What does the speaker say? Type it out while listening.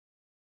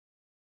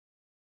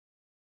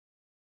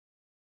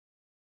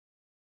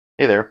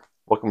Hey there,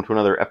 welcome to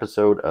another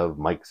episode of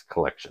Mike's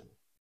Collection.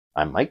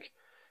 I'm Mike,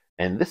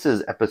 and this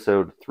is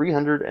episode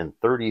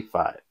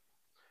 335.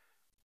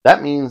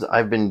 That means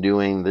I've been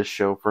doing this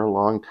show for a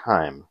long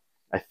time.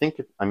 I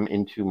think I'm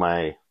into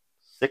my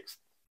sixth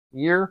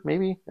year,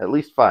 maybe, at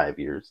least 5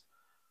 years.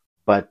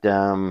 But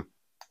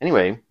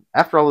anyway,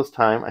 after all this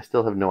time, I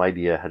still have no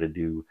idea how to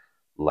do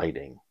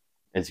lighting,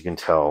 as you can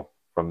tell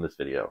from this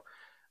video.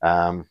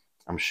 I'm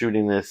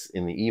shooting this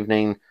in the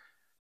evening.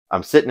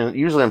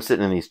 Usually I'm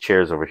sitting in these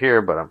chairs over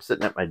here, but I'm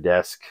sitting at my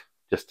desk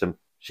just to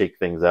shake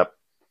things up.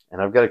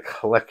 And I've got a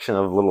collection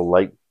of little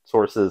light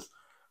sources,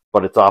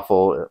 but it's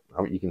awful.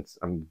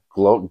 I'm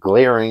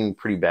glaring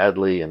pretty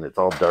badly, and it's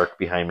all dark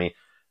behind me.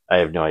 I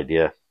have no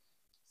idea.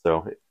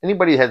 So if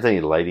anybody has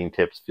any lighting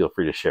tips, feel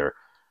free to share.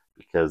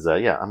 Because,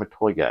 yeah, I'm a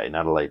toy guy,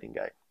 not a lighting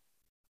guy.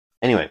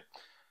 Anyway,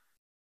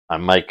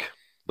 I'm Mike.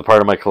 The part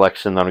of my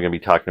collection that I'm going to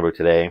be talking about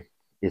today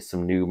is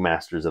some new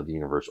Masters of the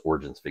Universe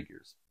Origins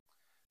figures.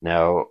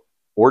 Now,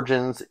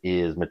 Origins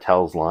is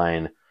Mattel's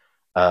line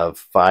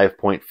of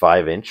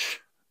 5.5-inch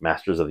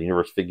Masters of the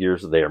Universe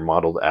figures. They are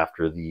modeled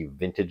after the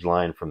vintage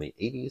line from the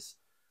 80s.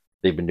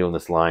 They've been doing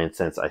this line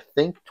since, I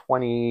think,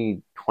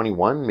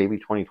 2021, maybe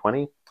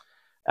 2020.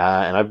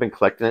 And I've been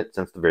collecting it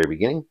since the very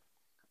beginning.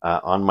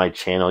 On my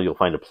channel, you'll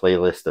find a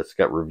playlist that's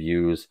got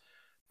reviews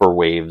for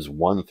waves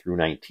 1 through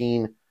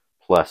 19,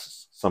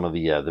 plus some of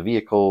the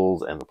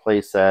vehicles and the play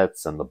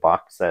sets and the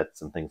box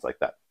sets and things like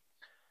that.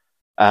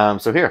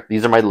 So here,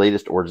 these are my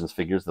latest Origins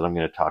figures that I'm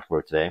going to talk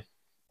about today.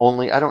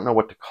 Only I don't know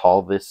what to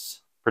call this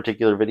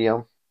particular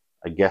video.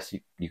 I guess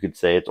you could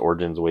say it's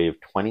Origins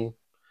Wave 20,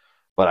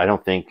 but I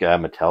don't think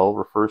Mattel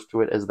refers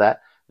to it as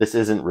that. This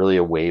isn't really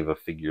a wave of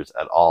figures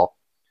at all.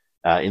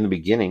 In the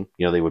beginning,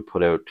 they would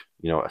put out,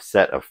 a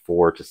set of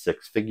 4 to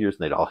 6 figures,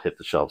 and they'd all hit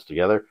the shelves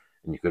together,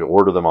 and you could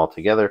order them all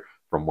together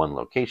from one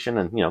location,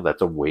 and,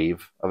 that's a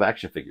wave of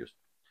action figures.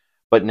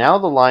 But now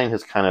the line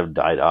has kind of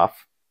died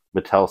off.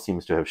 Mattel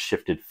seems to have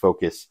shifted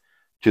focus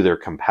to their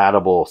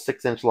compatible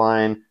 6-inch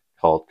line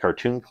called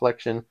Cartoon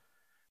Collection,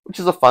 which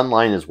is a fun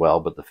line as well,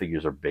 but the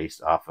figures are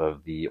based off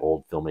of the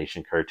old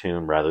Filmation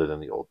cartoon rather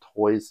than the old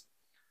toys.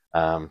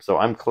 So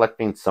I'm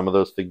collecting some of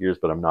those figures,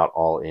 but I'm not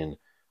all in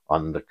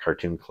on the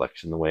Cartoon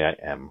Collection the way I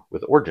am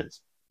with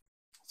Origins.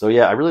 So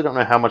yeah, I really don't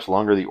know how much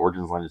longer the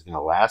Origins line is going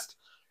to last,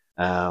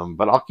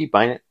 but I'll keep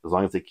buying it as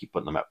long as they keep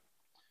putting them out.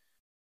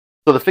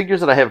 So the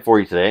figures that I have for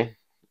you today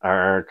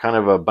are kind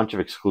of a bunch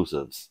of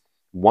exclusives.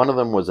 One of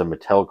them was a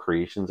Mattel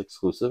Creations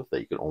exclusive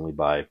that you could only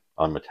buy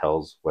on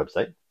Mattel's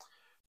website.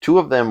 2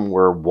 of them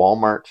were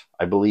Walmart,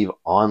 I believe,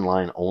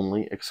 online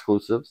only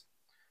exclusives,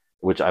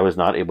 which I was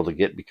not able to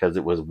get because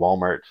it was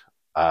Walmart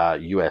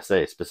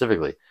USA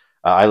specifically.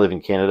 I live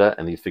in Canada,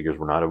 and these figures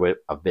were not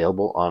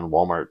available on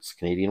Walmart's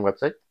Canadian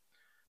website.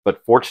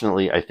 But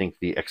fortunately, I think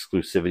the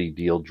exclusivity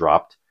deal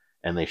dropped,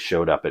 and they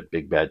showed up at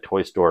Big Bad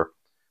Toy Store,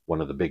 one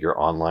of the bigger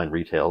online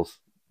retailers.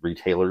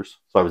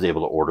 So I was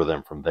able to order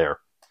them from there.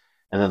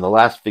 And then the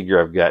last figure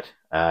I've got,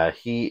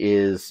 he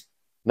is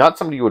not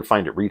somebody you would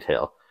find at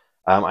retail.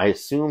 I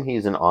assume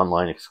he's an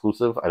online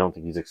exclusive. I don't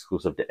think he's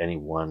exclusive to any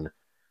one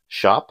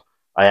shop.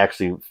 I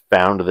actually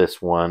found this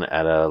one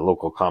at a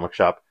local comic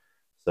shop.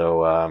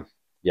 So,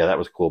 yeah, that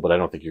was cool, but I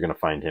don't think you're going to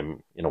find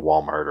him in a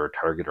Walmart or a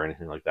Target or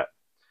anything like that.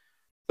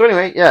 So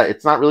anyway, yeah,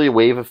 it's not really a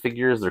wave of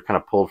figures. They're kind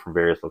of pulled from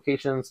various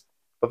locations,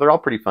 but they're all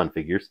pretty fun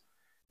figures.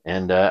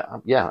 And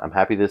yeah, I'm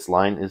happy this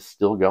line is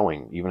still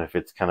going, even if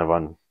it's kind of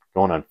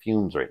going on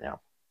fumes right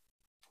now.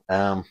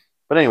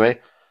 But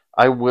anyway,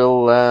 I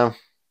will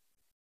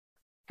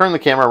turn the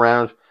camera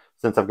around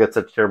since I've got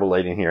such terrible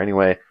lighting here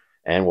anyway,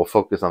 and we'll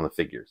focus on the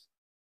figures.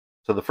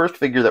 So the first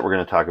figure that we're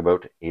going to talk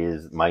about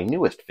is my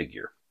newest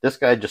figure. This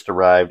guy just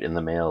arrived in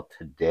the mail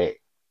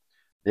today.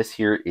 This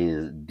here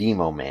is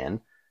Demo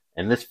Man,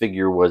 and this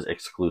figure was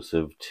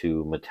exclusive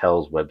to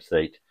Mattel's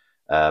website,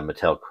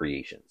 Mattel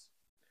Creations.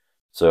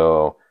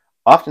 So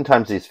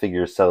oftentimes these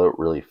figures sell out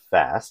really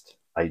fast.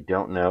 I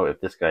don't know if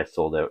this guy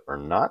sold out or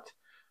not,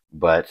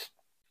 but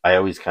I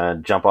always kind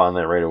of jump on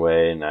that right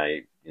away, and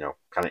I,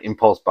 kind of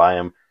impulse buy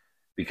them,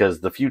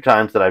 because the few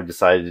times that I've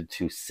decided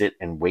to sit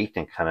and wait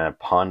and kind of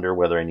ponder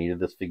whether I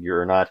needed this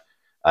figure or not,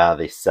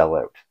 they sell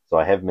out. So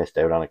I have missed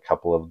out on a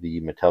couple of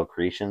the Mattel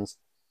Creations,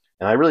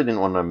 and I really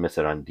didn't want to miss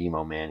out on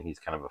Demo Man. He's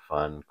kind of a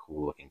fun,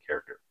 cool-looking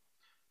character.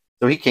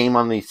 So he came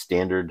on the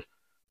standard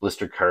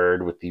blister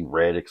card with the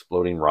red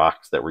exploding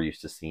rocks that we're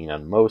used to seeing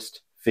on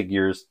most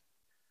figures,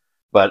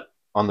 but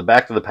on the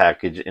back of the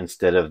package,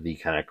 instead of the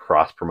kind of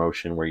cross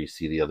promotion where you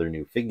see the other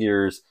new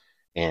figures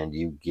and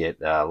you get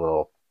a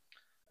little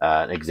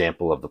an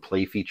example of the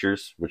play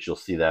features, which you'll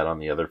see that on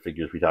the other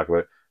figures we talk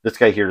about, this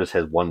guy here just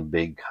has one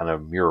big kind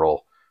of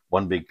mural,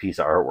 one big piece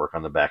of artwork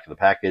on the back of the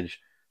package,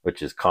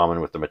 which is common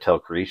with the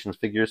Mattel Creations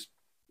figures.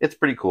 It's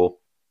pretty cool,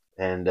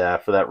 and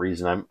for that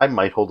reason, I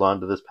might hold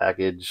on to this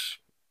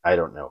package. I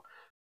don't know.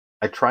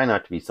 I try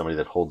not to be somebody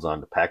that holds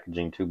on to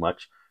packaging too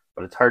much,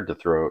 but it's hard to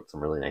throw out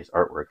some really nice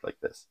artwork like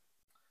this.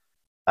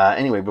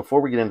 Anyway,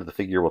 before we get into the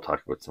figure, we'll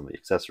talk about some of the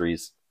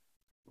accessories.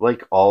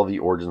 Like all the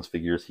Origins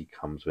figures, he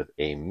comes with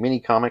a mini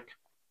comic.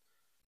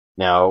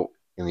 Now,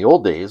 in the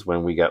old days,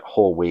 when we got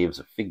whole waves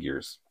of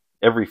figures,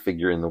 every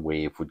figure in the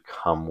wave would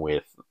come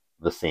with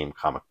the same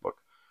comic book.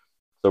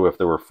 So if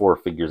there were 4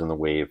 figures in the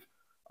wave,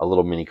 a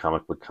little mini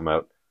comic would come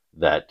out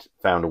that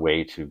found a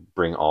way to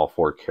bring all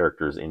 4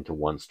 characters into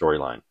one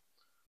storyline.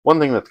 One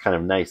thing that's kind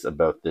of nice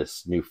about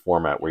this new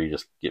format where you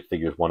just get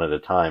figures one at a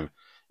time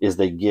is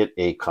they get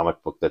a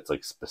comic book that's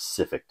like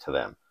specific to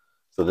them.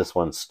 So this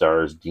one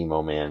stars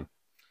Demo Man,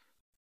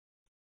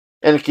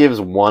 and it gives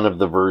one of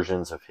the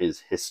versions of his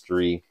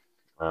history.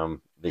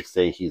 They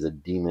say he's a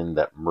demon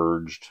that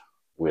merged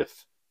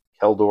with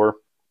Keldor,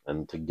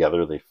 and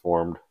together they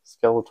formed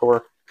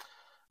Skeletor.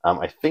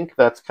 I think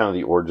that's kind of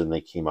the origin they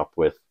came up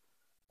with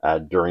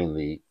during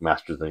the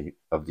Masters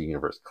of the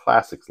Universe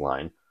Classics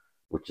line,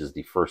 which is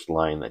the first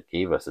line that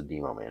gave us a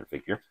Demo Man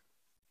figure.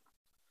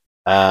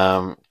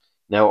 Now,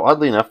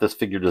 oddly enough, this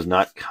figure does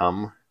not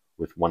come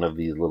with one of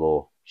these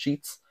little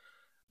sheets.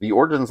 The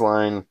Origins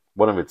line,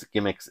 one of its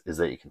gimmicks is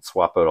that you can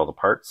swap out all the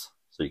parts.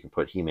 So you can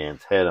put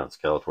He-Man's head on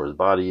Skeletor's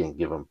body and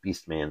give him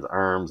Beast-Man's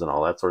arms and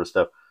all that sort of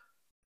stuff.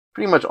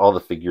 Pretty much all the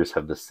figures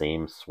have the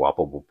same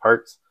swappable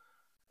parts.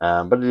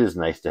 But it is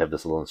nice to have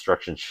this little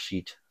instruction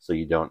sheet so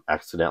you don't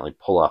accidentally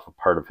pull off a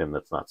part of him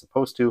that's not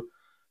supposed to.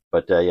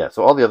 But yeah,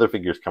 so all the other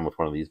figures come with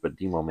one of these, but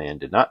Demo Man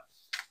did not.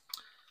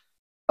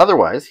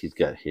 Otherwise, he's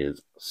got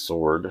his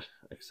sword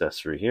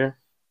accessory here.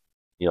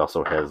 He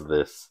also has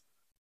this,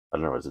 I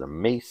don't know, is it a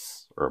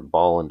mace or a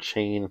ball and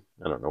chain?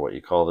 I don't know what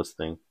you call this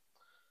thing.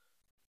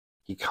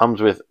 He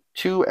comes with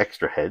 2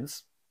 extra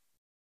heads.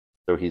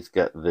 So he's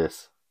got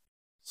this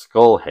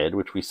skull head,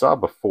 which we saw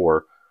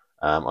before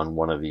on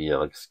one of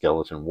the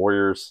skeleton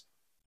warriors.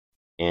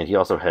 And he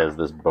also has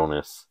this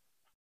bonus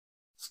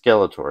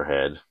Skeletor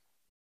head,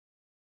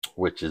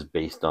 which is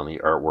based on the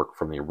artwork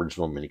from the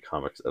original mini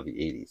comics of the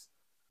 80s.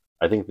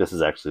 I think this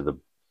is actually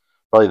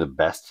probably the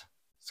best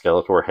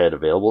Skeletor head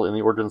available in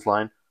the Origins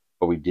line,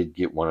 but we did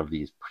get one of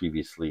these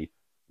previously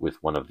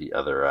with one of the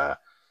other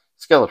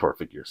Skeletor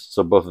figures.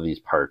 So both of these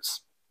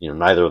parts,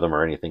 neither of them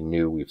are anything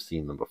new. We've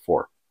seen them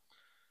before.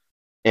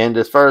 And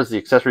as far as the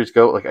accessories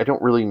go, I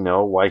don't really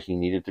know why he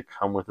needed to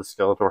come with a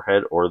Skeletor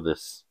head or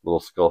this little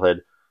skull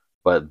head,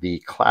 but the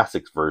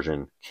Classics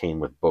version came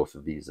with both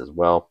of these as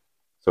well.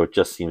 So it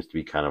just seems to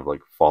be kind of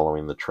like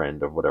following the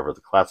trend of whatever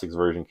the Classics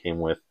version came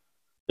with.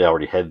 They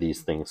already had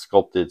these things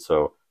sculpted,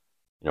 so,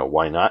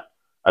 why not?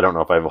 I don't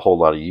know if I have a whole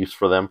lot of use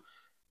for them.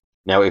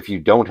 Now, if you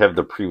don't have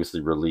the previously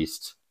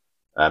released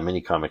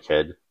mini comic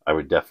head, I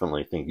would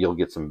definitely think you'll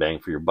get some bang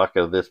for your buck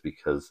out of this,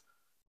 because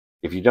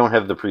if you don't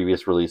have the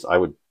previous release, I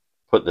would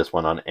put this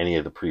one on any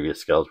of the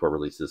previous Skeletor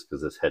releases,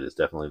 because this head is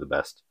definitely the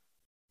best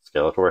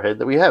Skeletor head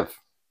that we have.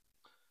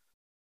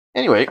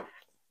 Anyway,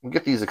 we'll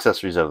get these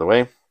accessories out of the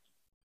way.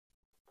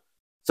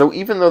 So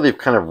even though they've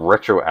kind of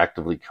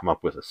retroactively come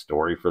up with a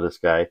story for this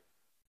guy,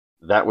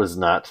 that was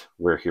not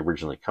where he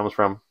originally comes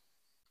from.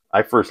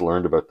 I first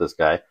learned about this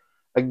guy,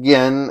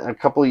 again, a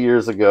couple of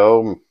years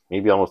ago,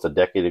 maybe almost a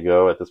decade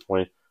ago at this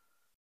point,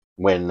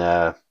 when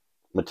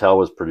Mattel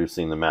was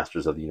producing the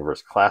Masters of the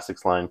Universe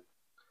Classics line,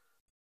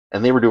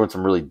 and they were doing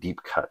some really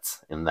deep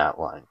cuts in that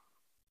line.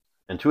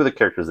 And 2 of the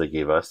characters they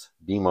gave us,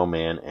 Demo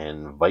Man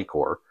and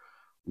Vypor,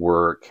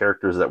 were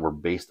characters that were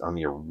based on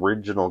the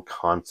original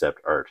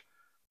concept art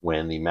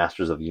when the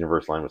Masters of the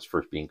Universe line was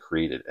first being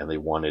created, and they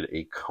wanted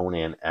a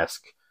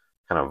Conan-esque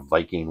kind of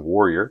Viking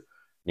warrior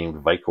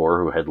named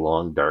Vypor who had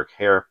long dark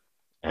hair,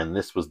 and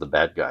this was the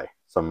bad guy,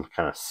 some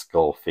kind of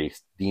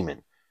skull-faced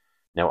demon.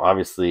 Now,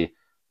 obviously,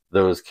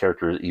 those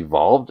characters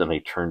evolved and they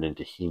turned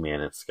into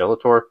He-Man and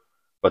Skeletor,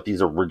 but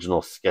these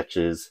original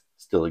sketches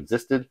still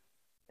existed,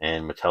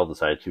 and Mattel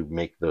decided to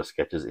make those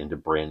sketches into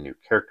brand new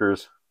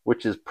characters,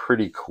 which is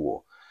pretty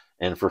cool.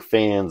 And for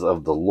fans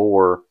of the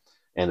lore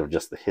and of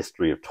just the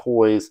history of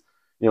toys,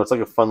 it's like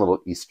a fun little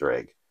Easter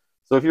egg.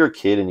 So if you're a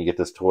kid and you get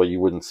this toy, you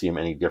wouldn't see him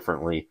any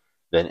differently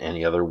than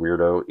any other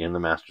weirdo in the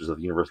Masters of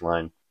the Universe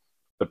line.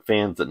 But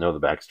fans that know the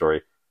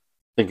backstory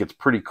think it's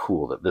pretty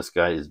cool that this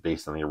guy is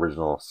based on the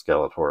original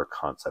Skeletor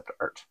concept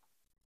art.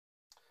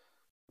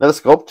 Now the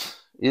sculpt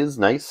is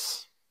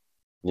nice.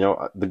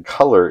 The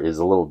color is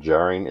a little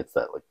jarring. It's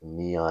that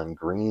neon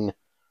green.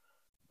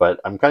 But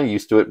I'm kind of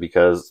used to it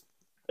because,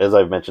 as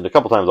I've mentioned a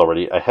couple times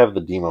already, I have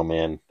the Demo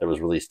Man that was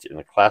released in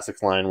the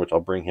Classics line, which I'll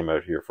bring him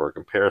out here for a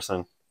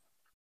comparison.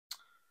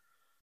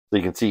 So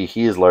you can see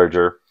he is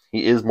larger.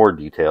 He is more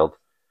detailed.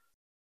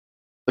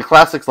 The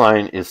Classics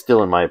line is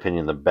still, in my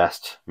opinion, the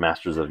best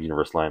Masters of the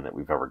Universe line that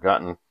we've ever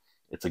gotten.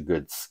 It's a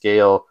good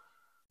scale.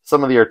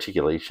 Some of the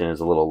articulation is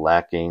a little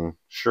lacking,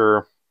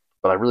 sure,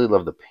 but I really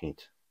love the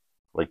paint.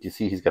 You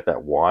see he's got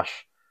that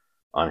wash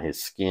on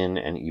his skin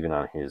and even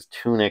on his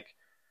tunic.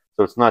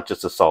 So it's not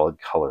just a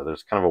solid color.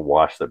 There's kind of a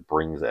wash that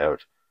brings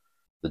out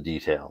the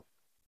detail.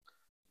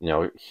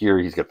 Here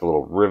he's got the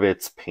little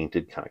rivets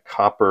painted kind of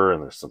copper,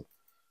 and there's some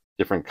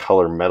different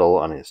color metal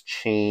on his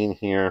chain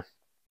here.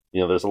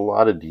 There's a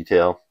lot of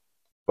detail,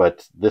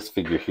 but this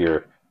figure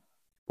here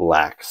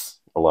lacks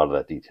a lot of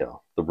that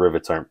detail. The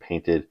rivets aren't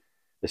painted.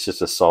 It's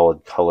just a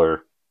solid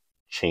color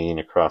chain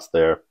across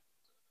there.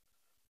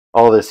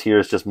 All this here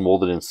is just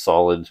molded in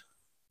solid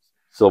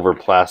silver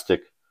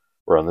plastic,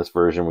 where on this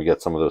version we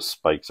get some of those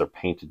spikes are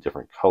painted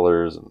different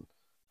colors. And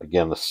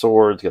again, the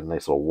sword's got a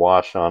nice little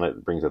wash on it.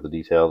 It brings out the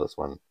detail. This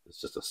one is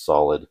just a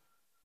solid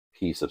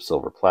piece of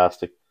silver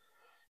plastic.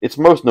 It's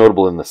most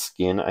notable in the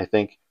skin, I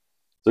think.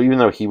 So even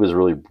though he was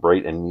really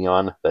bright and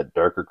neon, that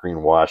darker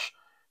green wash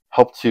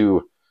helped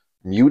to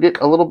mute it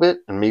a little bit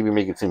and maybe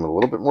make it seem a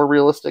little bit more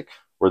realistic.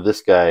 Where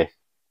this guy,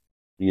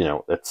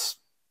 it's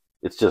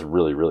just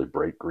really, really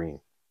bright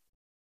green.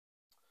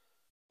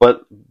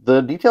 But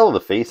the detail of the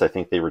face, I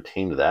think they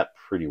retained that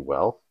pretty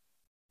well.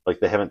 Like,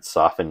 they haven't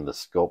softened the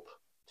sculpt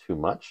too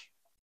much.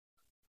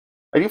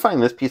 I do find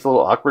this piece a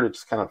little awkward. It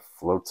just kind of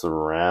floats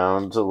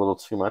around a little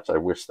too much. I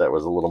wish that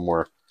was a little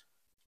more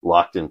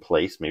locked in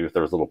place. Maybe if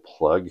there was a little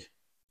plug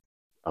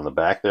on the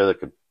back there that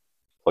could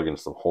plug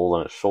into some holes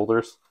on his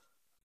shoulders.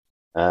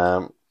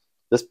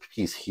 This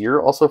piece here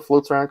also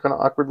floats around kind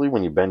of awkwardly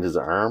when you bend his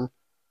arm.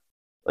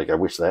 Like, I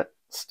wish that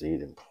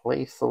stayed in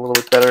place a little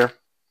bit better.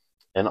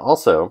 And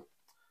also,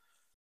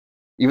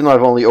 even though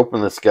I've only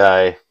opened this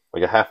guy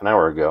like a half an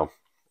hour ago,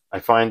 I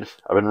find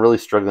I've been really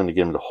struggling to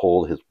get him to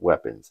hold his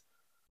weapons.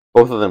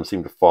 Both of them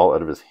seem to fall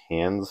out of his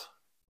hands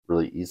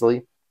really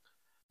easily.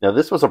 Now,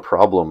 this was a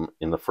problem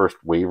in the first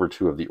wave or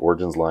two of the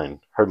Origins line.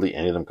 Hardly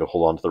any of them could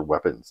hold on to their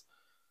weapons.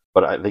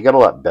 But they got a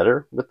lot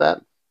better with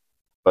that.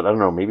 But I don't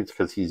know, maybe it's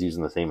because he's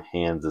using the same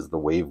hands as the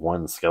Wave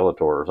 1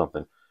 Skeletor or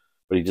something.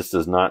 But he just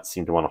does not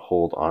seem to want to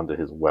hold onto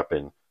his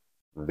weapon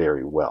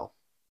very well.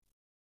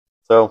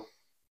 So,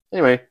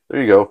 anyway,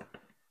 there you go.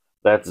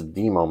 That's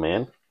Demo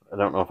Man. I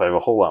don't know if I have a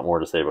whole lot more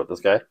to say about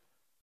this guy.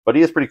 But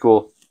he is pretty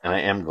cool, and I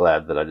am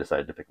glad that I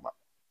decided to pick him up.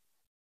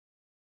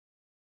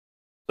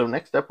 So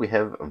next up we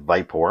have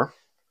Vypor.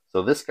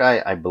 So this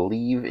guy, I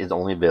believe, is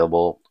only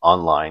available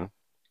online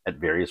at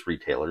various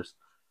retailers.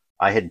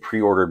 I had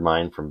pre-ordered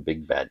mine from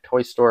Big Bad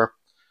Toy Store,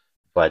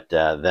 but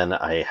then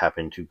I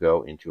happened to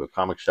go into a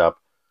comic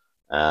shop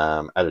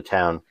out of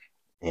town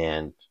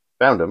and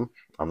found him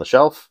on the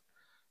shelf.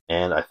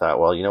 And I thought,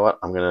 well, you know what?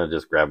 I'm going to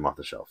just grab him off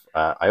the shelf.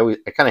 I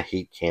kind of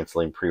hate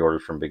canceling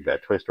pre-orders from Big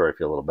Bad Toy Store. I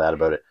feel a little bad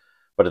about it.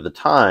 But at the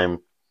time,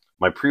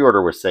 my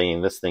pre-order was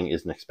saying this thing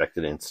isn't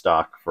expected in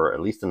stock for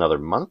at least another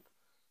month.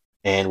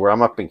 And where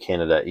I'm up in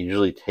Canada, it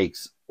usually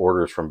takes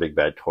orders from Big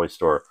Bad Toy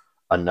Store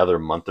another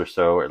month or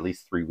so, or at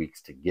least 3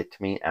 weeks to get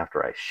to me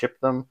after I ship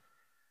them.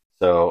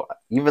 So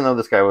even though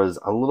this guy was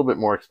a little bit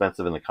more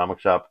expensive in the comic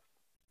shop,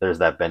 there's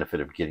that benefit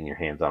of getting your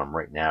hands on him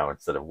right now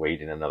instead of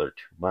waiting another 2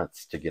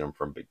 months to get him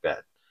from Big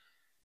Bad.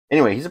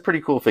 Anyway, he's a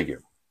pretty cool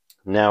figure.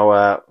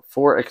 Now,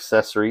 for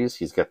accessories,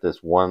 he's got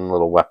this one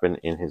little weapon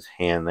in his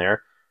hand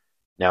there.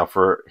 Now,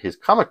 for his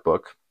comic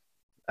book,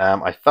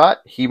 I thought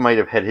he might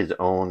have had his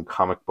own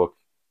comic book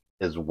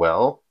as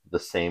well, the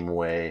same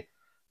way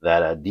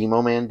that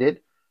Demo Man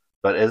did.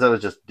 But as I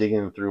was just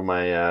digging through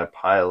my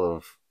pile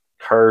of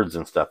cards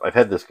and stuff, I've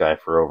had this guy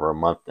for over a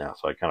month now,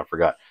 so I kind of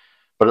forgot.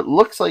 But it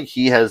looks like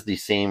he has the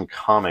same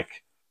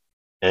comic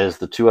as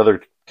the two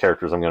other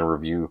characters I'm going to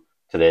review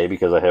today,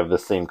 because I have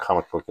this same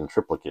comic book in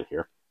triplicate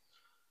here.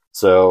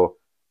 So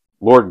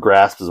Lord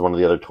Grasp is one of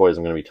the other toys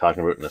I'm going to be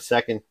talking about in a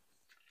second.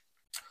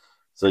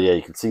 So yeah,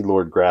 you can see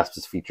Lord Grasp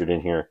is featured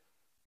in here.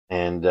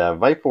 And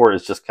Vypor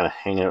is just kind of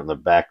hanging out in the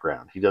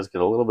background. He does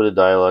get a little bit of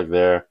dialogue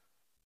there.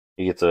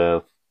 He gets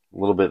a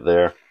little bit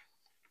there.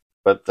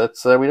 But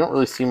that's we don't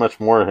really see much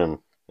more of him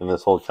in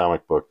this whole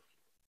comic book.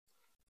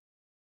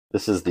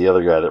 This is the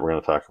other guy that we're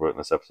going to talk about in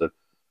this episode.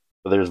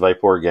 But there's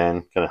Vypor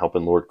again, kind of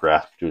helping Lord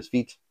Grasp to his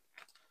feet.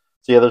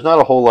 So yeah, there's not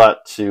a whole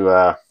lot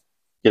to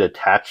get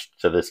attached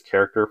to this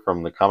character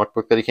from the comic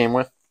book that he came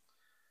with.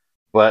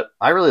 But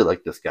I really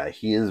like this guy.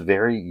 He is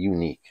very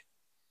unique.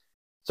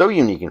 So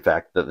unique, in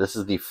fact, that this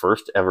is the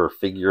first ever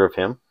figure of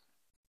him.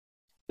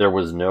 There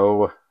was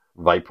no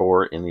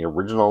Vypor in the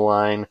original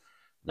line,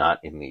 not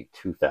in the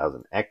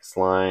 2000X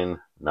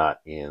line, not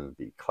in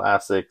the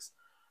classics.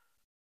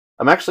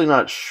 I'm actually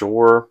not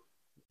sure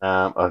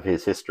of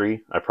his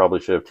history. I probably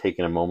should have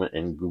taken a moment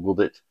and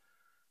Googled it.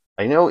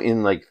 I know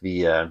in like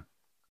the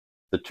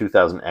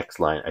 2000X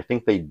line, I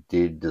think they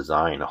did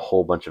design a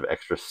whole bunch of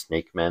extra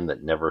Snake Men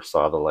that never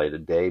saw the light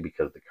of day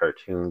because the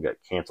cartoon got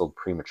canceled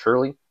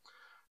prematurely.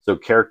 So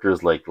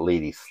characters like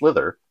Lady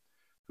Slither,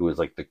 who was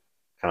like the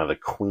kind of the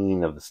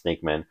queen of the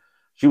Snake Men,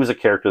 she was a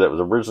character that was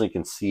originally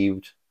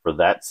conceived for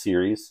that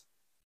series,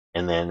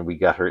 and then we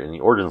got her in the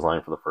Origins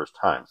line for the first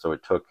time. So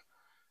it took,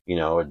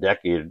 a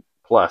decade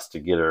plus to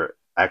get her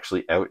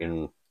actually out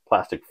in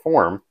plastic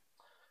form.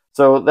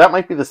 So that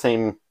might be the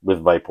same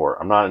with Vypor.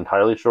 I'm not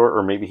entirely sure,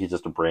 or maybe he's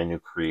just a brand new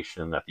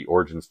creation that the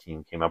Origins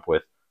team came up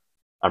with.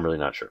 I'm really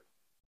not sure.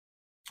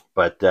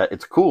 But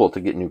it's cool to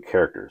get new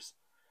characters.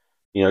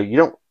 You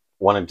don't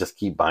want to just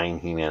keep buying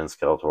He-Man and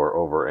Skeletor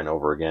over and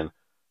over again.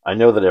 I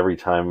know that every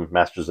time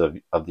Masters of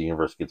the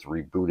Universe gets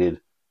rebooted,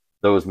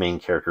 those main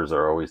characters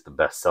are always the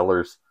best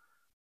sellers.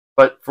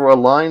 But for a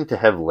line to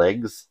have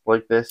legs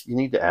like this, you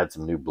need to add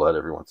some new blood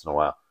every once in a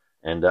while.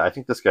 And I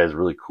think this guy is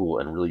really cool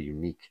and really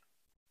unique.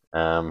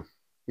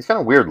 He's kind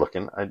of weird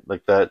looking. I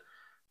like that.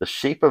 The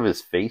shape of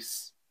his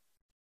face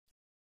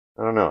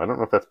I don't know. I don't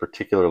know if that's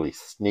particularly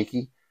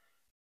snaky.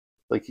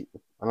 Like,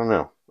 I don't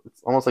know.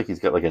 It's almost like he's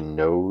got like a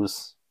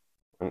nose.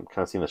 I'm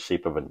kind of seeing the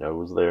shape of a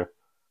nose there.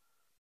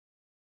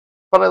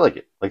 But I like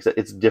it. Like I said,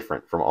 it's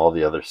different from all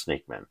the other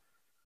Snake Men.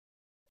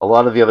 A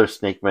lot of the other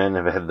Snake Men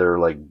have had their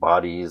like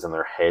bodies and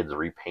their heads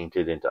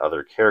repainted into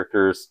other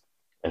characters.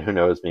 And who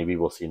knows, maybe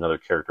we'll see another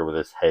character with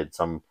his head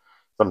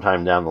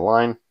sometime down the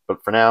line.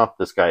 But for now,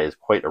 this guy is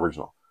quite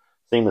original.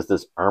 Same as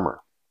this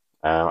armor.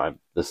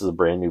 This is a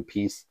brand new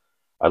piece.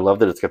 I love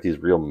that it's got these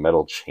real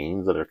metal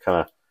chains that are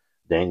kind of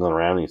dangling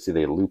around. And you see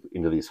they loop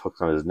into these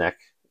hooks on his neck,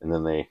 and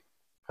then they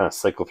kind of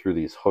cycle through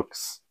these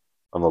hooks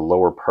on the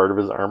lower part of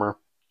his armor.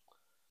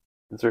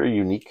 It's very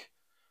unique.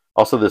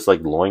 Also, this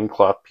like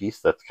loincloth piece,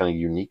 that's kind of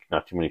unique.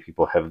 Not too many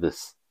people have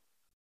this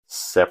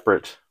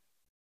separate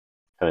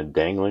kind of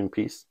dangling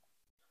piece.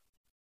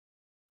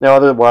 Now,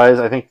 otherwise,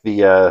 I think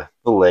the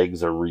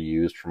legs are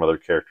reused from other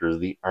characters.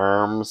 The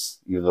arms,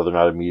 even though they're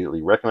not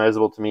immediately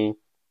recognizable to me,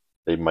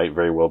 they might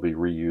very well be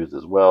reused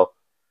as well.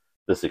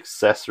 This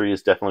accessory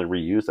is definitely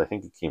reused. I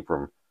think it came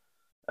from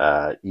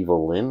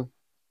Evelyn.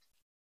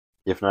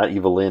 If not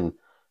Evelyn,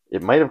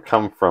 it might have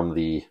come from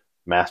the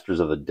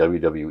Masters of the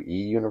WWE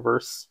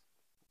universe.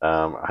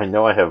 I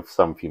know I have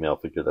some female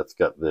figure that's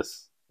got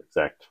this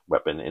exact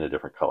weapon in a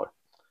different color.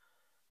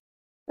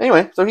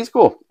 Anyway, so he's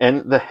cool.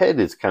 And the head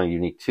is kind of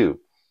unique too,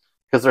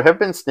 because there have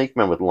been Snake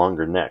Men with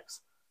longer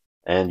necks.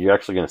 And you're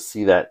actually going to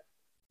see that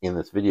in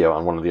this video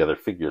on one of the other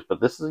figures.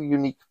 But this is a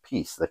unique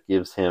piece that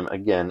gives him,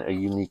 again, a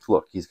unique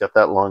look. He's got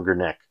that longer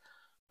neck,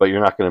 but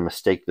you're not going to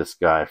mistake this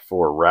guy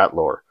for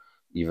Rattler,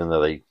 even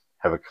though they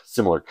have a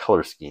similar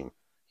color scheme.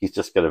 He's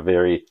just got a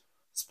very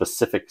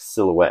specific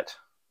silhouette,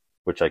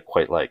 which I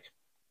quite like.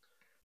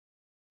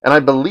 And I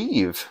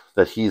believe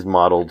that he's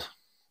modeled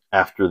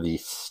after the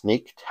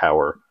Snake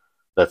Tower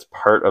that's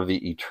part of the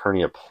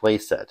Eternia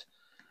playset.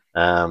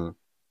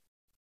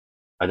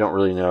 I don't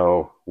really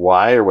know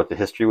why or what the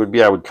history would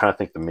be. I would kind of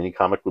think the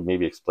mini-comic would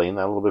maybe explain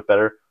that a little bit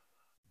better.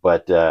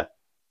 But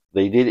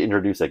they did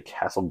introduce a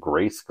Castle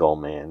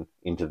Grayskull man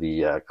into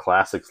the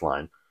Classics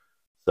line.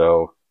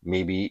 So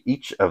maybe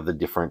each of the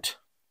different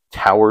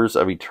towers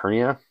of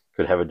Eternia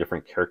could have a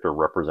different character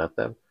represent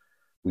them.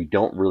 We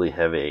don't really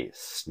have a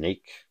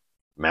Snake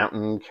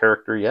Mountain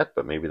character yet,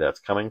 but maybe that's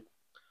coming.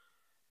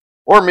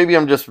 Or maybe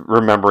I'm just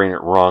remembering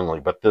it wrongly,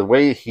 but the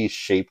way he's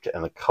shaped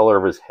and the color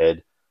of his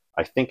head,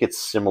 I think it's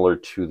similar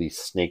to the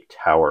Snake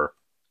Tower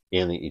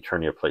in the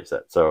Eternia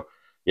playset. So,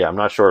 yeah, I'm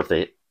not sure if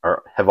they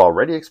have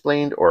already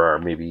explained or are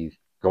maybe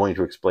going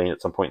to explain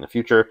at some point in the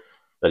future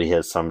that he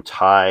has some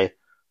tie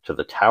to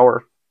the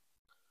tower.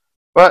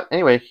 But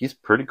anyway, he's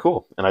pretty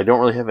cool. And I don't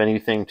really have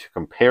anything to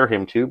compare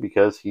him to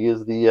because he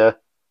is the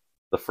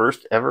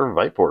first ever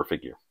Vypor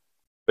figure.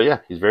 But yeah,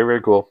 he's very,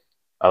 very cool.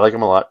 I like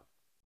him a lot.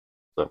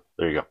 So,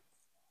 there you go.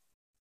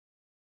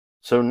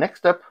 So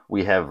next up,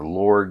 we have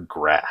Lord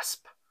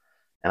Grasp.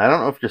 And I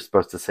don't know if you're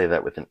supposed to say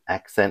that with an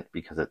accent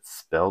because it's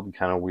spelled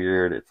kind of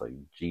weird. It's like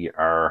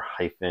GR-ASP.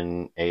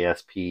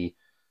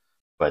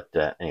 But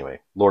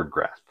anyway, Lord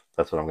Grasp.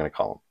 That's what I'm going to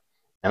call him.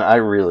 And I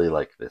really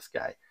like this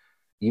guy.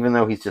 Even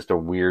though he's just a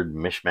weird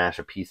mishmash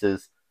of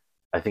pieces,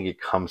 I think it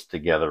comes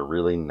together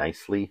really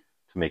nicely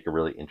to make a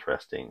really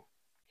interesting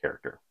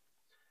character.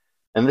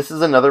 And this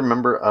is another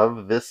member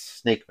of this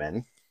Snake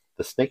Men.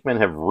 The Snake Men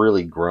have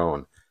really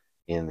grown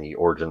in the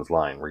Origins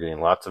line. We're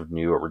getting lots of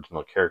new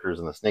original characters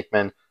in the Snake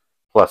Men,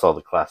 plus all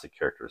the classic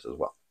characters as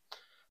well.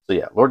 So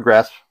yeah, Lord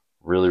Grasp,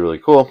 really, really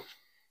cool.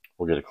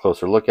 We'll get a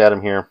closer look at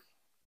him here.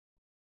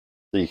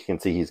 So you can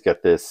see he's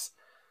got this,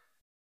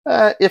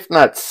 if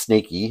not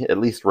snaky, at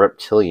least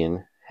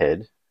reptilian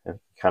head. It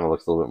kind of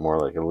looks a little bit more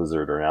like a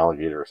lizard or an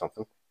alligator or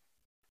something.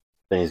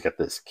 Then he's got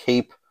this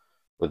cape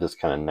with this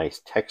kind of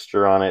nice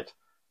texture on it.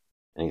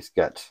 And he's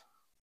got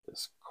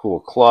this cool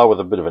claw with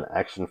a bit of an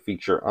action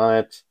feature on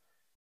it.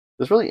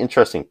 This really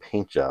interesting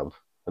paint job.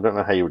 I don't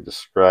know how you would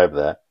describe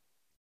that.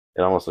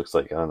 It almost looks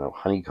like, I don't know,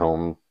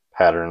 honeycomb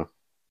pattern.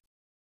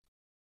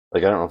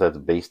 Like, I don't know if that's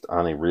based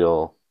on a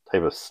real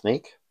type of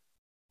snake,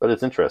 but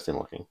it's interesting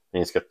looking. And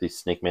he's got the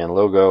Snake Man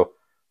logo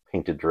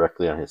painted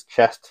directly on his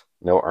chest,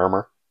 no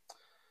armor.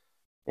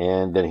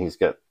 And then he's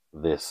got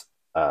this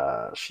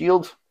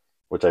shield,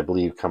 which I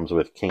believe comes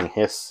with King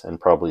Hiss and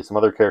probably some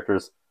other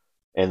characters.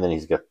 And then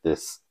he's got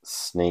this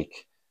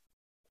snake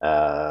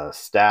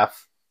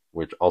staff,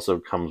 which also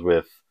comes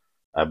with,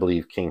 I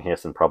believe, King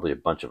Hiss and probably a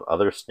bunch of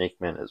other Snake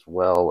Men as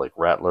well, like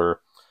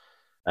Rattler.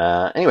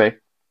 Anyway,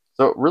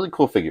 so really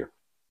cool figure.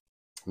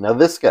 Now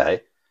this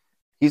guy,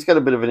 he's got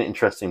a bit of an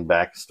interesting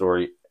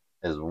backstory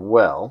as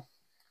well,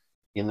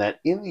 in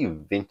that in the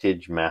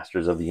vintage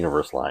Masters of the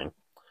Universe line,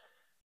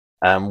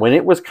 when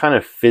it was kind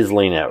of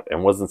fizzling out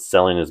and wasn't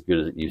selling as good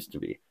as it used to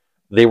be,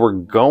 they were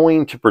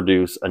going to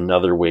produce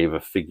another wave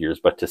of figures,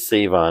 but to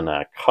save on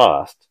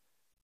cost,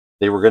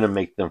 they were going to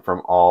make them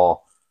from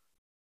all,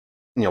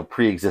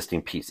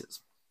 pre-existing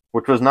pieces,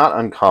 which was not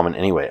uncommon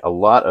anyway. A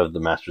lot of the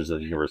Masters of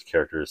the Universe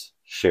characters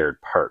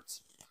shared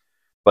parts,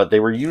 but they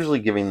were usually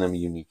giving them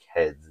unique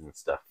heads and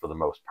stuff for the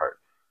most part.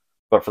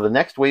 But for the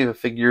next wave of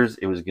figures,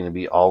 it was going to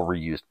be all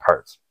reused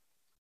parts.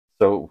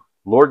 So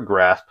Lord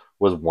Grasp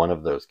was one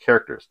of those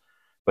characters,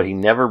 but he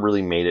never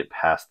really made it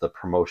past the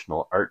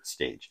promotional art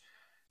stage.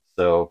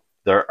 So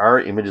there are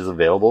images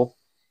available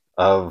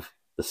of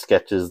the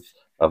sketches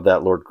of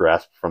that Lord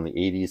Grasp from the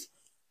 80s,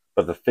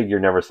 but the figure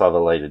never saw the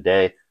light of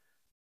day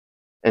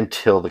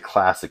until the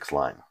Classics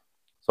line.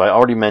 So I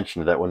already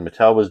mentioned that when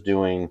Mattel was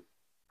doing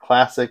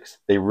Classics,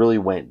 they really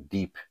went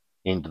deep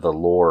into the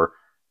lore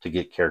to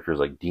get characters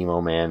like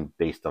Demo Man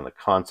based on the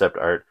concept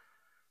art.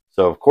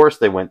 So of course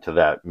they went to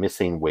that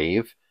missing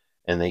wave,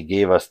 and they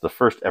gave us the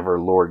first ever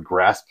Lord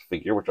Grasp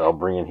figure, which I'll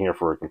bring in here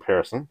for a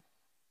comparison.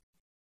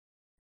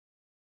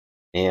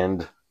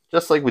 And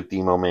just like with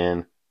Demo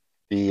Man,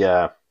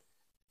 the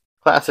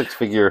Classics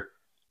figure,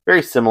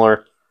 very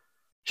similar,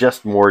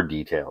 just more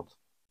detailed.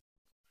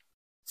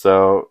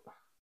 So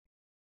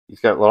he's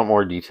got a lot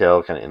more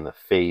detail kind of in the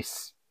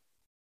face.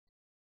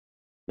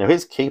 Now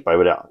his cape, I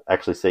would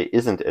actually say,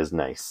 isn't as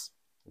nice.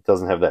 It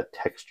doesn't have that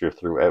texture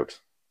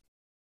throughout.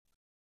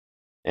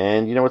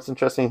 And you know what's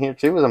interesting here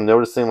too is I'm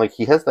noticing like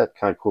he has that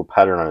kind of cool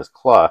pattern on his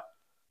claw,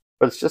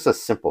 but it's just a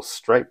simple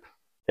stripe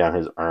down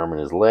his arm and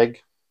his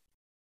leg.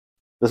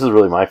 This is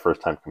really my first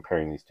time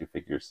comparing these two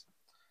figures.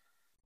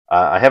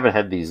 I haven't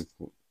had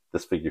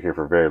this figure here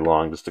for very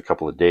long, just a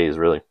couple of days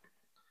really.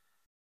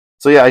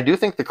 So yeah, I do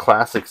think the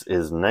Classics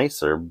is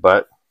nicer,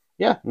 but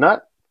yeah,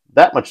 not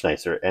that much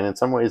nicer. And in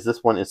some ways,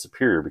 this one is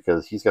superior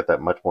because he's got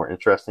that much more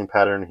interesting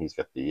pattern. He's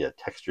got the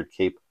textured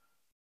cape.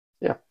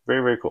 Yeah,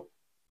 very, very cool.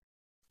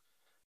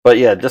 But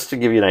yeah, just to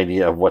give you an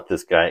idea of what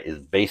this guy is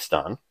based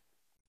on,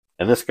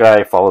 and this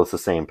guy follows the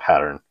same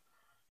pattern.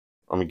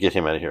 Let me get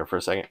him out of here for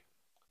a second.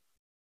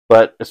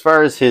 But as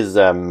far as his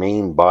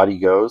main body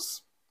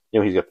goes, you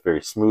know, he's got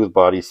very smooth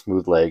body,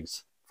 smooth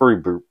legs, furry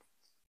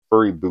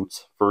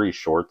boots, furry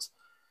shorts.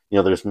 You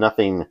know, there's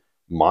nothing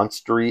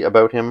monstery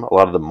about him. A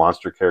lot of the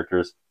monster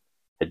characters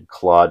had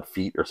clawed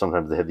feet, or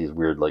sometimes they had these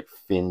weird like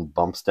fin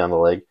bumps down the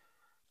leg.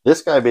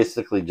 This guy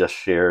basically just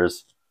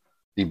shares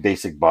the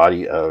basic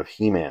body of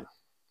He-Man.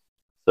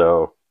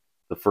 So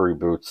the furry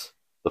boots,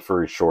 the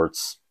furry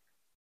shorts,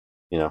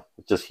 you know,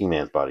 it's just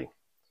He-Man's body.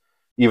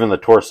 Even the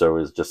torso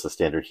is just a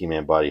standard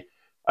He-Man body.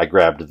 I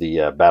grabbed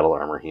the battle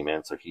armor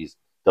He-Man, so he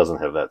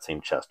doesn't have that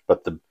same chest.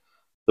 But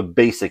the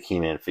basic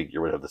He-Man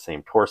figure would have the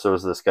same torso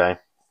as this guy.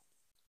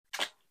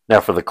 Now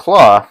for the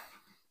claw,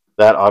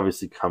 that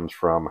obviously comes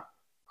from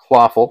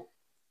Clawful.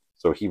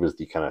 So he was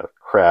the kind of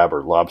crab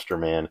or lobster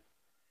man.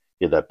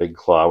 He had that big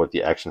claw with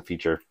the action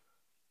feature.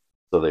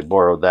 So they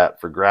borrowed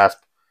that for Grasp.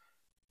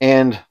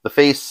 And the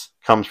face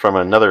comes from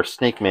another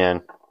Snake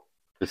Man.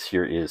 This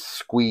here is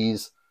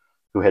Squeeze,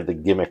 who had the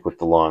gimmick with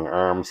the long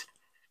arms.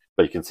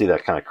 But you can see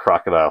that kind of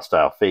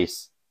crocodile-style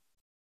face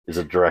is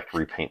a direct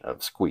repaint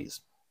of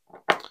Squeeze.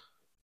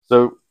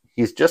 So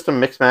he's just a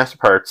mixed mass of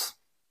parts.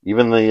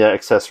 Even the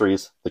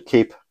accessories. The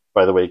cape,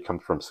 by the way,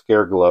 comes from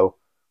Scareglow,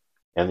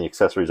 and the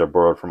accessories are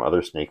borrowed from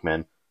other Snake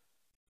Men.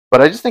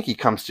 But I just think he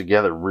comes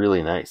together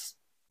really nice.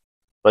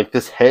 Like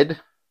this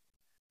head,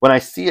 when I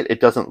see it,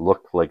 it doesn't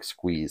look like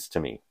Squeeze to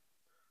me.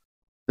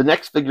 The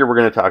next figure we're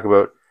going to talk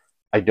about,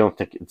 I don't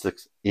think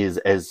it is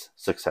as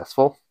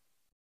successful.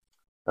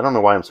 I don't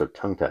know why I'm so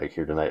tongue-tied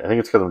here tonight. I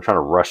think it's because I'm trying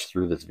to rush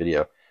through this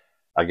video.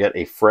 I got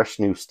a fresh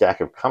new stack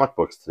of comic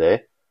books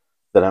today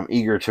that I'm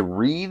eager to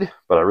read,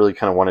 but I really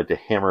kind of wanted to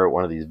hammer out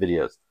one of these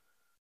videos.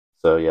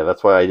 So yeah,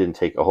 that's why I didn't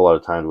take a whole lot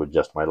of time to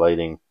adjust my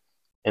lighting,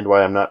 and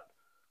why I'm not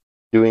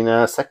doing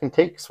second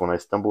takes when I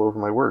stumble over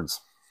my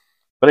words.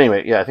 But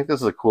anyway, yeah, I think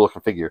this is a cool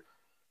looking figure.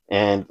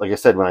 And like I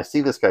said, when I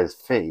see this guy's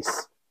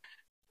face,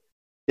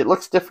 it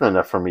looks different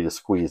enough for me to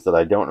Squeeze that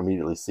I don't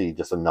immediately see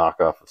just a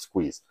knockoff of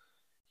Squeeze.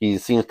 He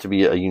seems to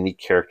be a unique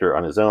character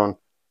on his own.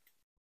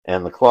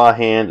 And the claw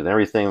hand and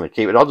everything, the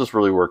cape, it all just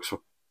really works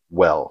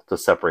well to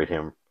separate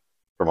him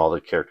from all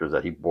the characters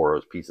that he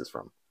borrows pieces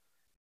from.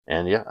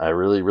 And yeah, I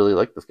really, really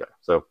like this guy.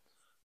 So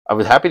I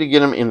was happy to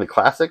get him in the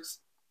Classics,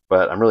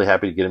 but I'm really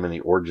happy to get him in the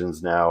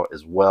Origins now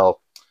as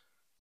well.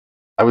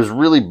 I was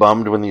really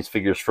bummed when these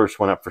figures first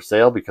went up for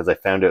sale because I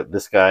found out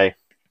this guy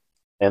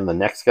and the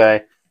next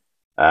guy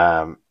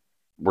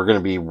were going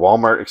to be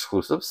Walmart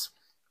exclusives,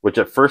 which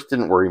at first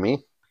didn't worry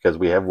me because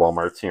we have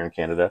Walmarts here in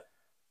Canada.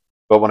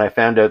 But when I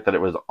found out that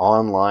it was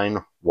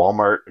online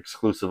Walmart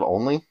exclusive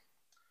only,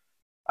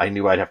 I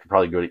knew I'd have to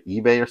probably go to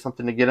eBay or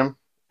something to get them.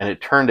 And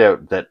it turned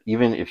out that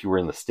even if you were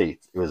in the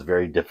States, it was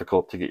very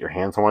difficult to get your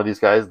hands on one of these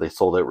guys. They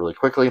sold out really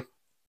quickly.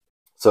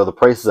 So the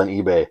prices on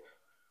eBay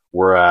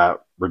were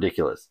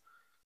ridiculous.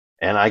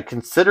 And I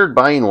considered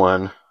buying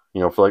one,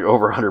 you know, for like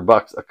over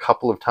 $100 a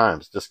couple of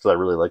times just because I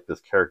really like this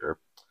character.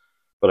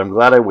 But I'm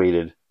glad I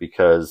waited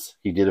because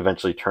he did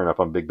eventually turn up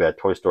on Big Bad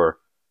Toy Store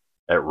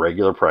at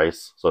regular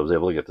price. So I was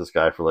able to get this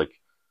guy for like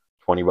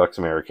 $20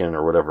 American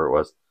or whatever it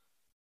was.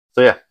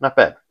 So yeah, not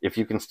bad. If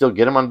you can still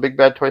get him on Big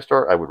Bad Toy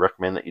Store, I would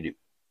recommend that you do.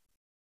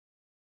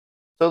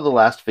 So the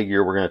last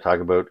figure we're going to talk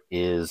about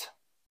is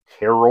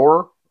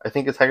Terroar, I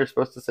think is how you're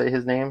supposed to say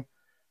his name.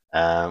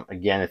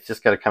 Again, it's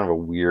just got a kind of a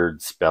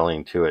weird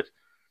spelling to it.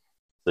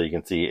 So you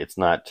can see it's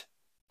not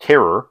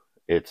terror,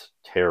 it's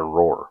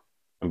Terroar.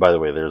 And by the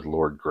way, there's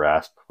Lord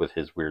Grasp with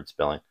his weird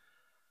spelling.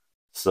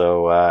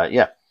 So,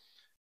 yeah.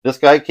 This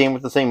guy came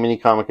with the same mini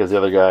comic as the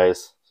other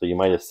guys. So you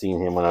might have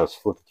seen him when I was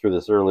flipping through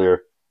this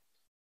earlier.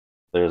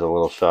 There's a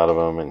little shot of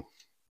him, and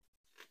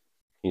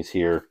he's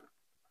here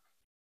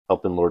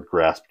helping Lord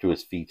Grasp to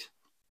his feet.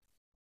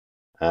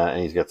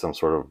 And he's got some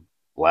sort of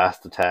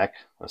blast attack,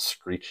 a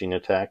screeching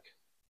attack.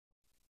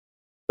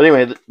 But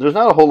anyway, there's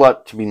not a whole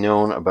lot to be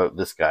known about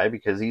this guy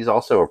because he's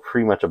also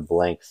pretty much a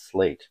blank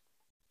slate.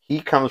 He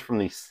comes from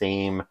the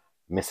same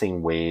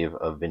missing wave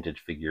of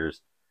vintage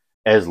figures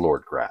as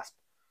Lord Grasp.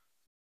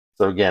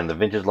 So again, the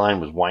vintage line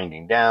was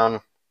winding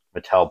down.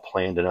 Mattel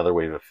planned another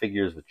wave of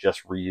figures with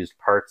just reused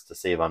parts to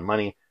save on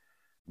money,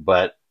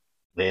 but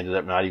they ended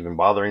up not even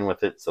bothering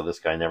with it, so this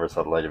guy never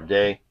saw the light of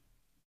day.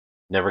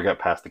 Never got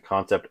past the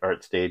concept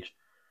art stage.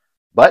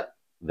 But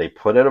they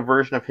put out a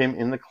version of him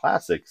in the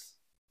classics,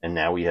 and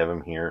now we have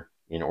him here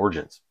in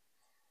Origins.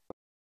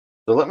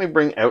 So let me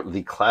bring out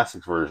the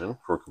classics version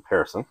for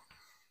comparison.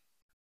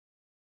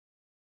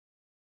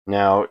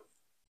 Now,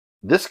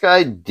 this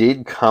guy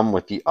did come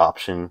with the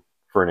option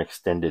for an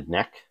extended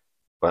neck,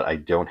 but I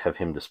don't have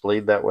him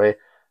displayed that way.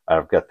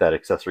 I've got that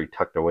accessory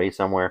tucked away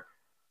somewhere.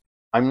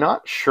 I'm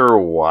not sure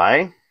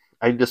why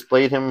I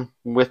displayed him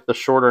with the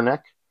shorter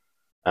neck.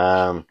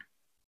 I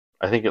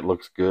think it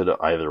looks good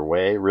either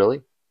way,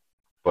 really.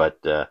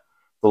 But the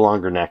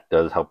longer neck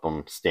does help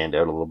him stand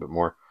out a little bit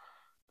more.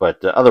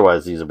 But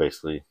otherwise, these are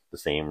basically the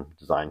same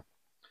design.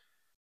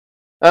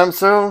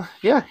 So,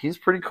 yeah, he's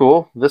pretty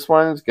cool. This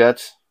one's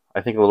got,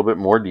 I think, a little bit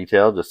more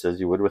detail, just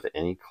as you would with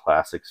any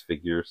classics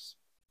figures.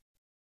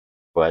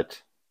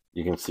 But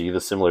you can see the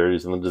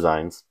similarities in the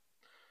designs.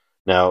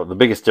 Now, the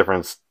biggest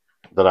difference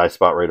that I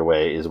spot right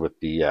away is with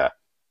the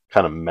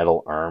kind of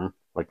metal arm.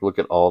 Like, look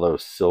at all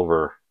those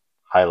silver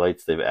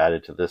highlights they've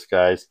added to this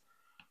guy's,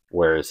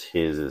 whereas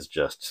his is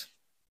just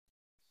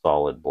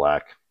solid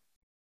black.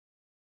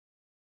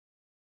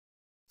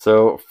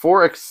 So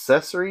for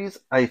accessories,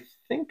 I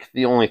think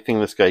the only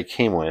thing this guy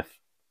came with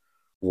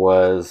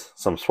was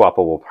some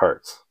swappable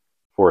parts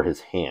for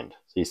his hand.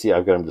 So you see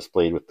I've got him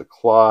displayed with the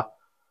claw,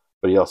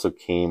 but he also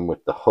came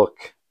with the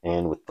hook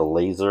and with the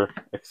laser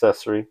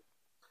accessory.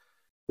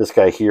 This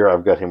guy here,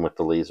 I've got him with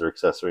the laser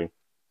accessory.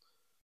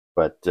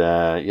 But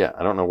yeah,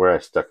 I don't know where I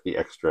stuck the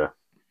extra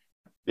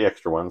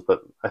ones,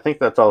 but I think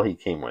that's all he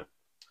came with.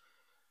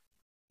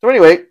 So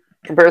anyway,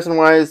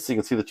 comparison-wise, you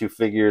can see the two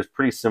figures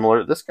pretty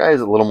similar. This guy is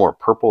a little more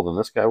purple than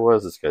this guy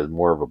was. This guy's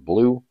more of a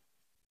blue.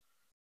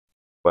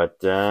 But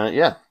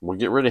yeah, we'll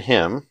get rid of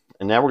him.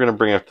 And now we're going to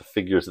bring out the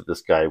figures that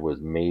this guy was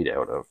made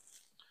out of.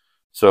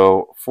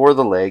 So for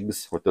the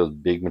legs, with those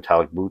big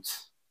metallic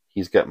boots,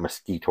 he's got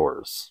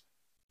mosquitoes,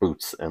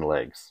 boots and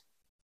legs.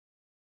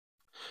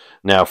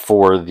 Now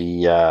for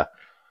the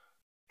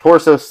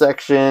torso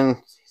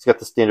section, he's got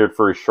the standard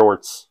furry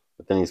shorts,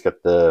 but then he's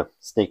got the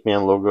Snake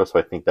Man logo, so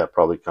I think that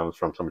probably comes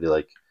from somebody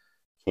like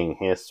King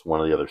Hiss,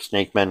 one of the other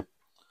Snake Men.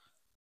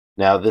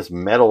 Now this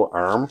metal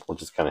arm,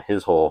 which is kind of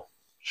his whole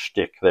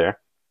shtick there,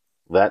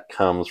 that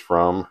comes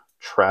from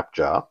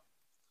Trapjaw.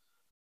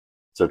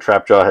 So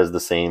Trapjaw has the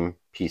same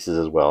pieces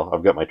as well.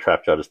 I've got my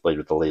Trapjaw displayed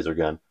with the laser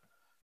gun,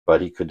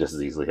 but he could just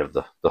as easily have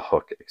the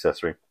hook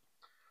accessory.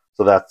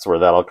 So that's where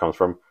that all comes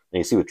from. And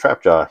you see with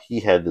Trapjaw,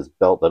 he had this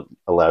belt that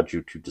allowed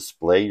you to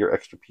display your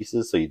extra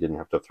pieces, so you didn't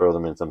have to throw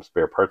them in some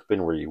spare parts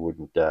bin where you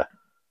wouldn't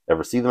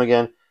ever see them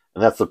again.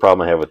 And that's the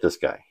problem I have with this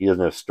guy. He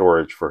doesn't have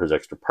storage for his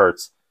extra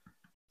parts.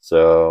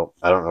 So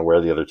I don't know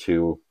where the other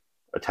two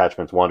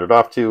attachments wandered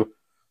off to,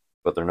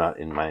 but they're not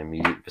in my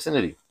immediate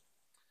vicinity.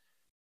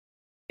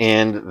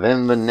 And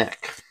then the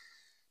neck.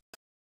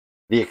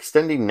 The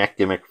extending neck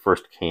gimmick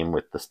first came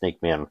with the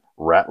Snake Man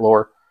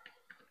Ratlore.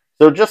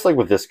 So just like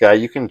with this guy,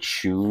 you can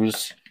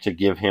choose to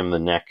give him the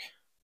neck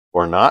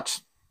or not.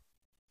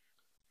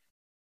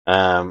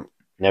 Now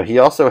he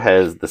also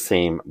has the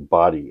same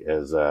body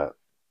as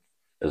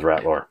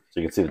Ratlore.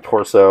 So you can see the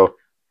torso,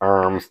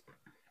 arms,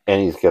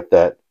 and he's got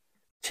that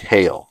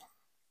tail.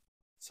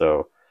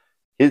 So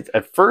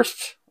at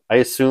first, I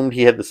assumed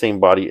he had the same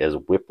body as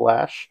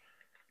Whiplash,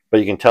 but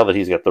you can tell that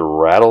he's got the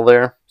rattle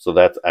there. So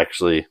that's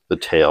actually the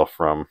tail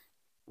from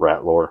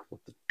Ratlore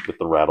with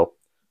the rattle.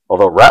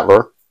 Although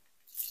Ratlore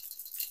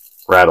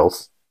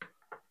rattles,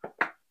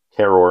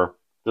 Terroar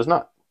does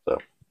not. So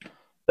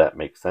that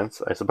makes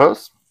sense, I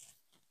suppose.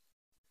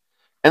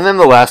 And then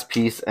the last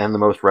piece, and the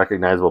most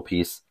recognizable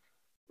piece,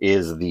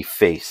 is the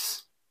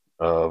face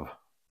of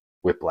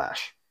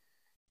Whiplash.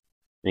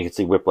 And you can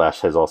see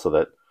Whiplash has also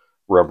that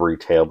rubbery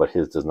tail, but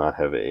his does not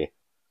have a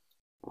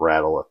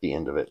rattle at the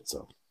end of it.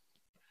 So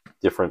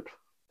different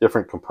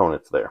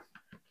components there.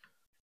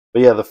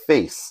 But yeah, the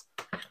face.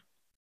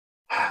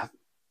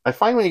 I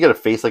find when you get a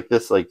face like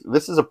this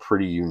is a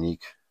pretty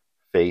unique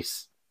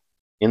face.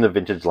 In the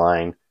vintage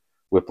line,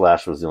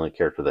 Whiplash was the only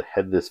character that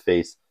had this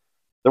face.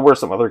 There were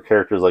some other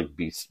characters like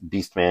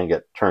Beastman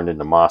get turned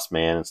into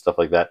Mossman and stuff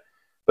like that.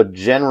 But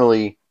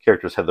generally,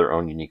 characters have their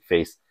own unique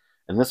face.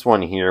 And this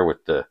one here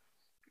with the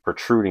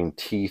protruding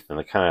teeth and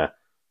the kind of,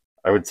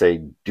 I would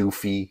say,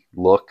 doofy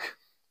look,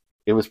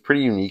 it was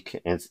pretty unique,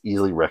 and it's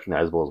easily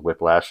recognizable as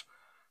Whiplash.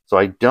 So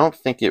I don't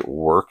think it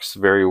works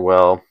very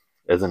well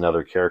as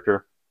another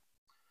character.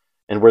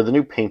 And where the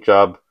new paint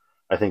job,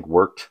 I think,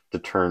 worked to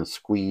turn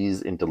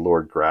Squeeze into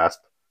Lord Grasp,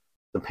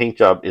 the paint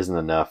job isn't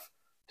enough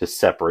to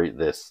separate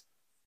this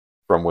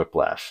from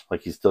Whiplash.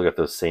 Like, he's still got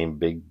those same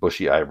big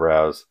bushy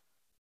eyebrows,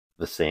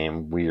 the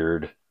same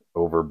weird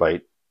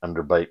overbite,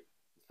 underbite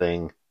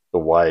thing, the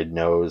wide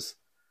nose.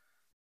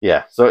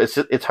 Yeah, so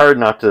it's hard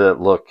not to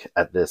look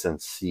at this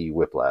and see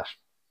Whiplash.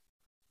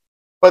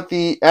 But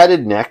the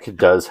added neck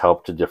does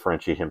help to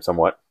differentiate him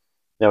somewhat.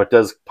 Now, it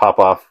does pop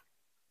off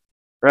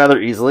rather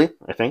easily,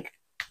 I think.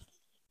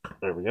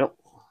 There we go.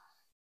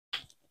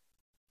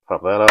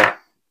 Pop that off.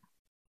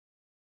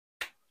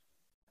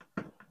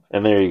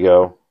 And there you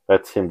go.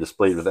 That's him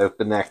displayed without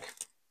the neck.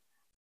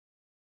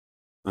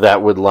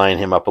 That would line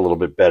him up a little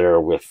bit better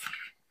with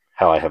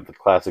how I have the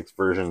Classics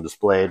version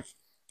displayed.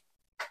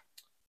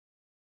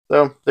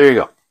 So, there you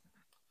go.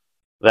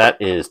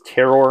 That is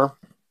Terroar.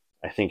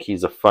 I think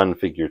he's a fun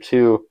figure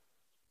too.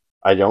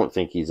 I don't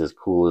think he's as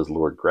cool as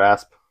Lord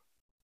Grasp,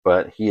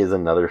 but he is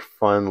another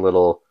fun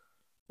little,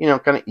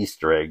 kind of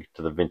Easter egg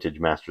to the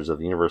vintage Masters of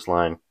the Universe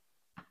line.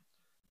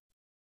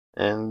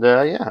 And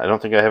yeah, I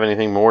don't think I have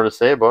anything more to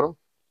say about him.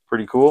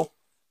 Pretty cool.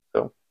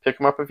 So pick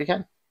him up if you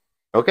can.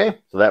 Okay,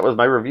 so that was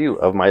my review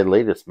of my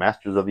latest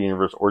Masters of the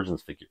Universe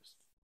Origins figures.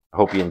 I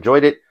hope you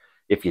enjoyed it.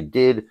 If you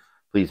did,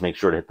 please make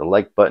sure to hit the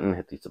like button,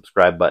 hit the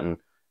subscribe button,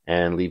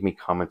 and leave me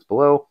comments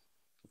below.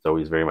 It's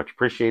always very much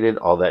appreciated.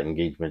 All that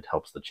engagement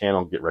helps the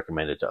channel get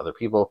recommended to other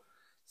people.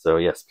 So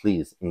yes,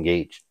 please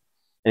engage.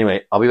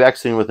 Anyway, I'll be back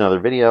soon with another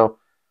video.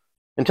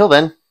 Until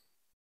then,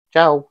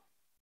 ciao.